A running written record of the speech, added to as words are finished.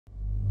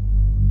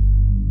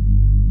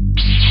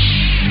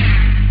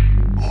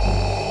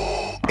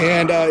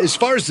And as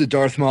far as the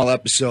Darth Maul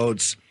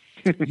episodes,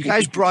 you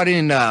guys brought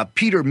in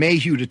Peter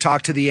Mayhew to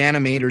talk to the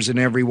animators and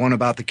everyone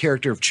about the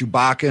character of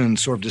Chewbacca and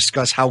sort of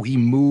discuss how he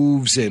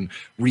moves and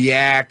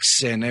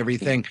reacts and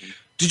everything.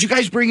 Did you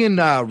guys bring in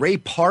Ray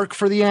Park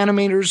for the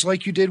animators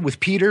like you did with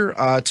Peter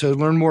to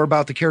learn more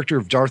about the character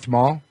of Darth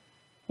Maul?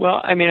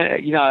 Well, I mean,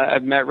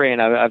 I've met Ray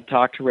and I've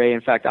talked to Ray.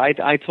 In fact,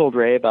 I told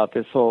Ray about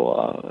this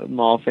whole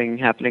Maul thing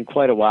happening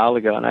quite a while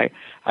ago, and I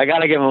got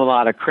to give him a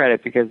lot of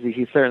credit because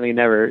he certainly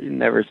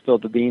never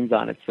spilled the beans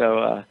on it.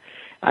 So,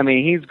 I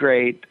mean, he's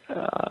great.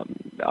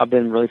 I've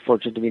been really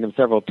fortunate to meet him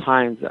several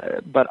times,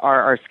 but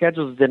our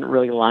schedules didn't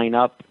really line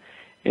up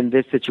in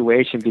this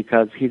situation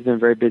because he's been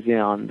very busy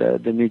on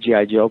the new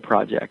G.I. Joe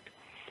project.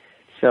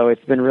 So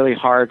it's been really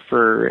hard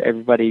for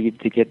everybody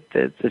to get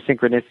the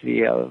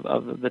synchronicity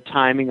of the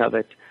timing of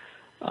it.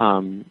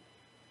 And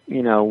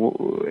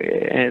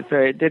so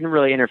it didn't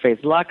really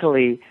interface.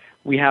 Luckily,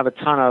 we have a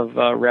ton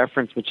of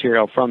reference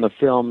material from the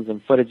films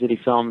and footage that he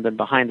filmed and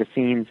behind the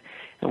scenes,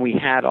 and we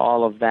had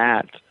all of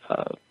that,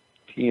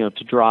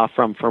 to draw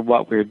from for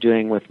what we were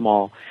doing with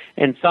Maul.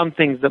 And some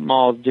things that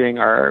Maul's doing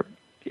are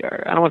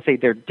I don't want to say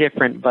they're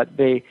different, but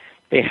they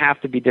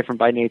have to be different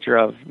by nature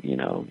of,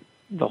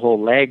 the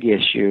whole leg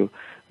issue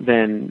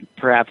than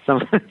perhaps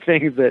some of the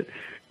things that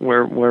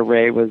where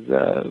Ray was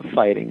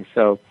fighting.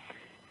 So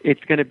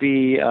it's going to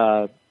be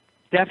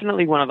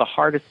definitely one of the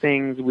hardest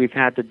things we've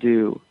had to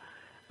do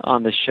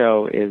on the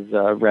show is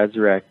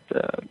resurrect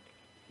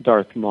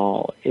Darth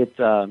Maul. It's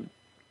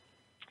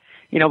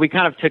we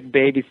kind of took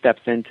baby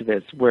steps into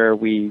this where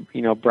we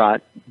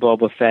brought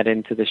Boba Fett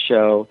into the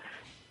show,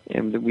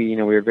 and we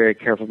were very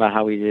careful about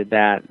how we did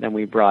that. Then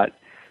we brought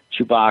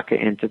Chewbacca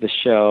into the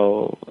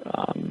show.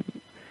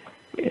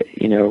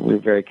 We were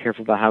very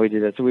careful about how we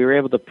did that. So we were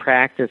able to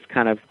practice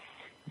kind of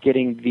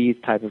getting these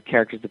type of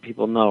characters that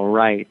people know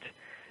right.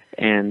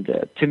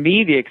 And to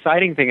me, the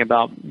exciting thing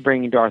about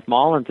bringing Darth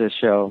Maul into the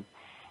show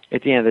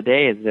at the end of the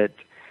day is that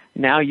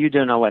now you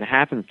don't know what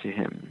happens to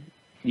him.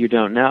 You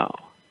don't know.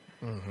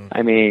 Mm-hmm.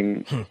 I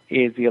mean,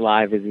 is he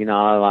alive? Is he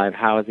not alive?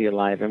 How is he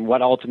alive? And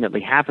what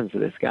ultimately happens to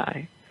this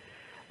guy?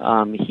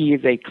 He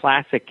is a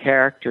classic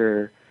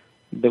character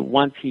that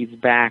once he's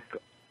back,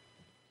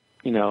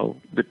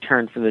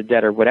 returned from the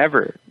dead or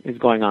whatever is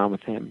going on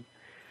with him,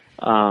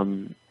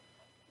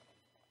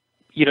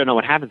 you don't know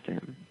what happens to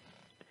him.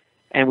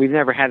 And we've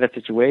never had that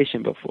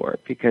situation before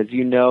because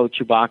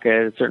Chewbacca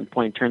at a certain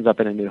point turns up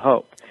in A New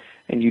Hope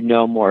and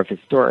more of his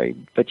story,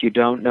 but you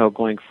don't know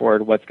going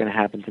forward what's going to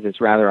happen to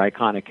this rather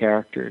iconic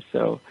character.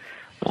 So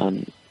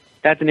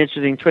that's an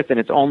interesting twist, and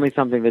it's only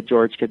something that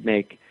George could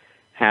make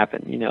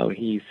happen.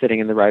 He's sitting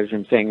in the writer's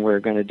room saying, we're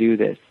going to do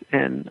this,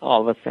 and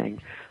all of us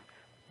saying,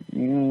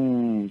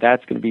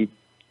 that's going to be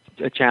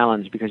a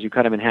challenge because you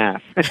cut him in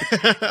half. That's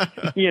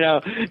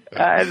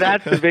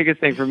the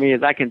biggest thing for me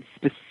is I can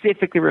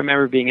specifically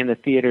remember being in the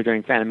theater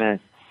during Phantom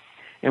Menace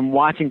and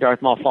watching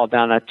Darth Maul fall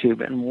down that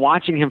tube and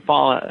watching him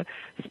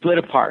split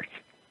apart.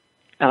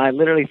 And I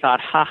literally thought,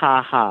 ha,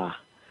 ha, ha.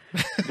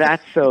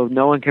 That's so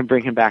no one can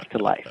bring him back to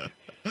life.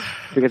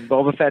 Because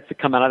Boba Fett's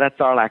come out of that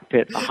Sarlacc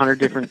pit 100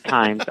 different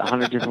times,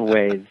 100 different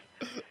ways.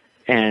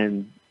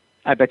 And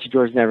I bet you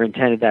George never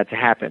intended that to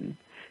happen.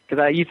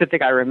 Because I used to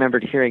think I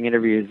remembered hearing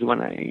interviews when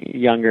I was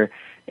younger,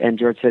 and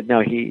George said, no,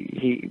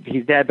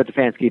 he's dead, but the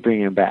fans keep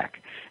bringing him back.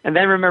 And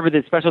then remember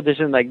the special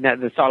edition, like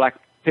the Sarlacc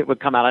pit would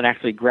come out and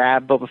actually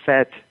grab Boba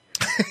Fett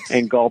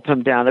and gulp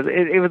him down.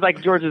 It was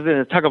like George was in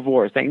a tug of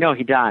war saying, no,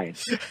 he died.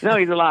 No,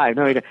 he's alive.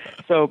 No, he died.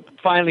 So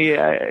finally,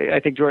 I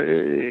think George,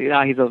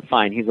 he's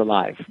fine. He's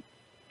alive.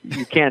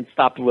 You can't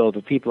stop the will of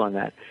the people on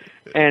that.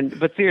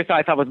 But seriously,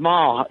 I thought with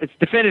Maul, it's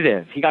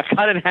definitive. He got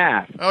cut in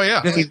half. Oh,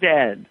 yeah. He's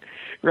dead.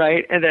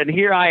 Right? And then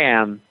here I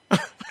am,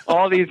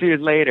 all these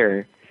years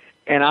later,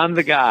 and I'm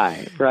the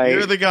guy, right?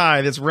 You're the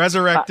guy that's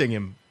resurrecting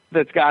him.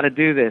 That's got to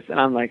do this. And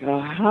I'm like,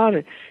 how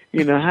do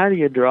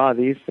you draw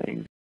these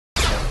things?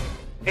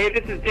 Hey,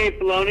 this is Dave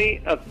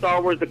Filoni of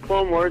Star Wars The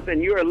Clone Wars,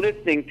 and you are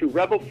listening to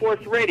Rebel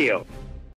Force Radio.